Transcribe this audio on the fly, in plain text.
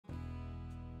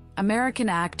American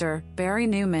actor Barry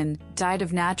Newman died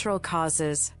of natural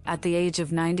causes at the age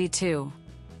of 92.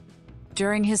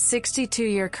 During his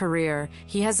 62-year career,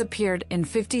 he has appeared in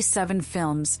 57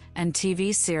 films and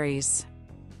TV series.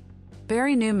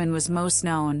 Barry Newman was most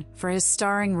known for his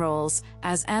starring roles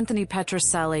as Anthony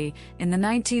Petrocelli in the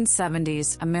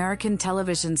 1970s American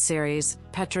television series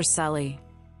Petrocelli,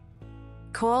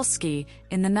 Kowalski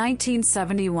in the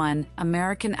 1971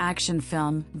 American action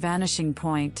film Vanishing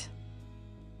Point,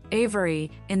 Avery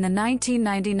in the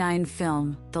 1999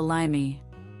 film The Limey,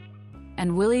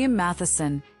 and William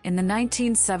Mathison in the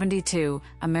 1972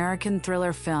 American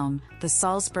thriller film The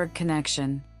Salzburg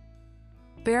Connection.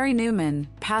 Barry Newman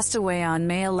passed away on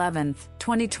May 11,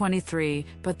 2023,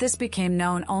 but this became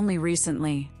known only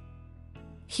recently.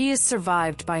 He is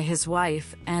survived by his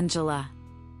wife, Angela.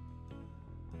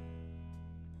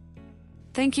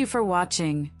 Thank you for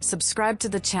watching. Subscribe to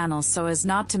the channel so as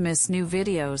not to miss new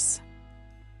videos.